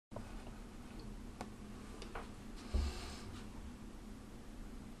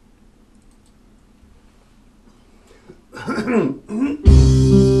Being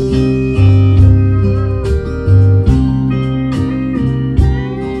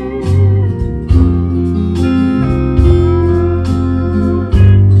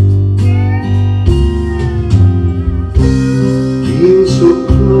so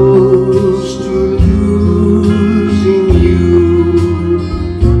close to losing you,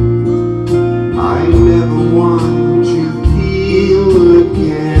 I never want to feel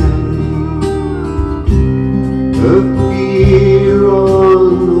again the fear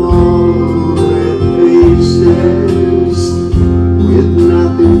on all their faces, with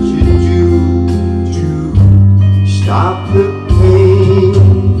nothing to do to stop the pain,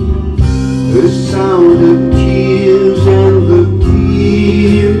 the sound of tears and the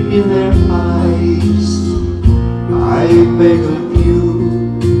fear in their eyes. I beg of you,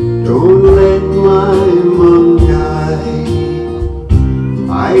 don't let my mom die.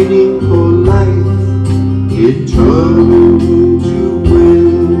 Fighting for life, determined to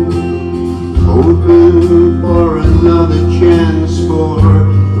win, hoping for another chance for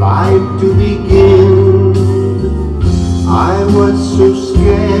life to begin. I was so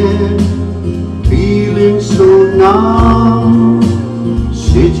scared, feeling so numb,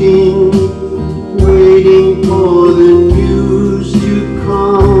 sitting, waiting for the news to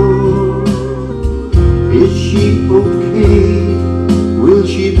come. Is she okay? Will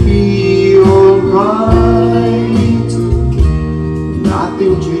she be alright?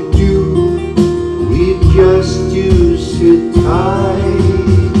 Nothing to do, we just do sit tight.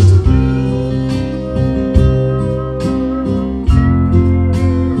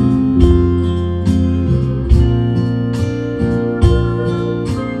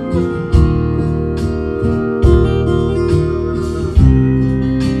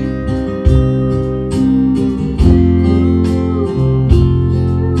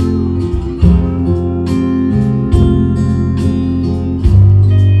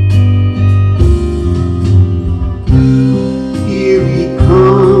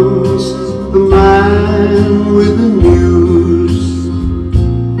 With the news,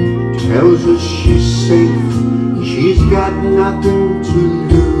 tells us she's safe, she's got nothing to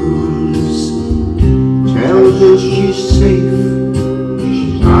lose. Tells us she's safe,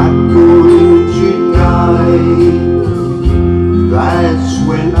 she's not going to die. That's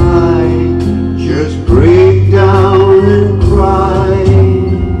when I just break down and cry.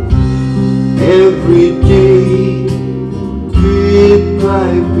 Every day, bit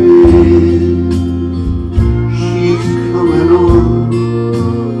by bit,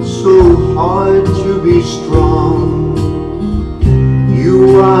 so hard to be strong.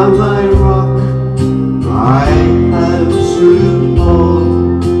 You are my rock, my absolute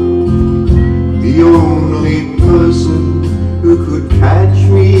all, the only person who could catch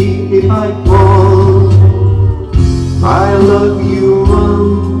me if I fall. I love you,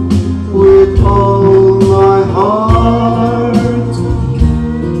 Mom, with all my heart.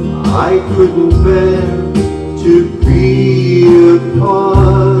 I couldn't bear to be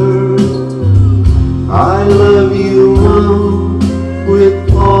apart. I love you, Mom,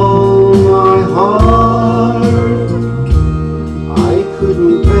 with all my heart. I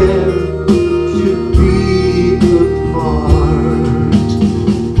couldn't bear to be apart.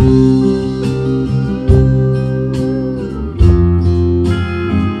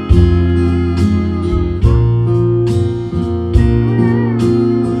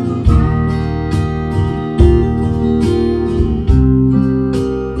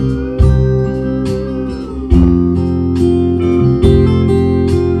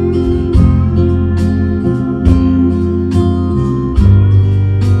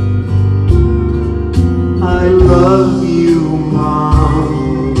 I love you, Mom.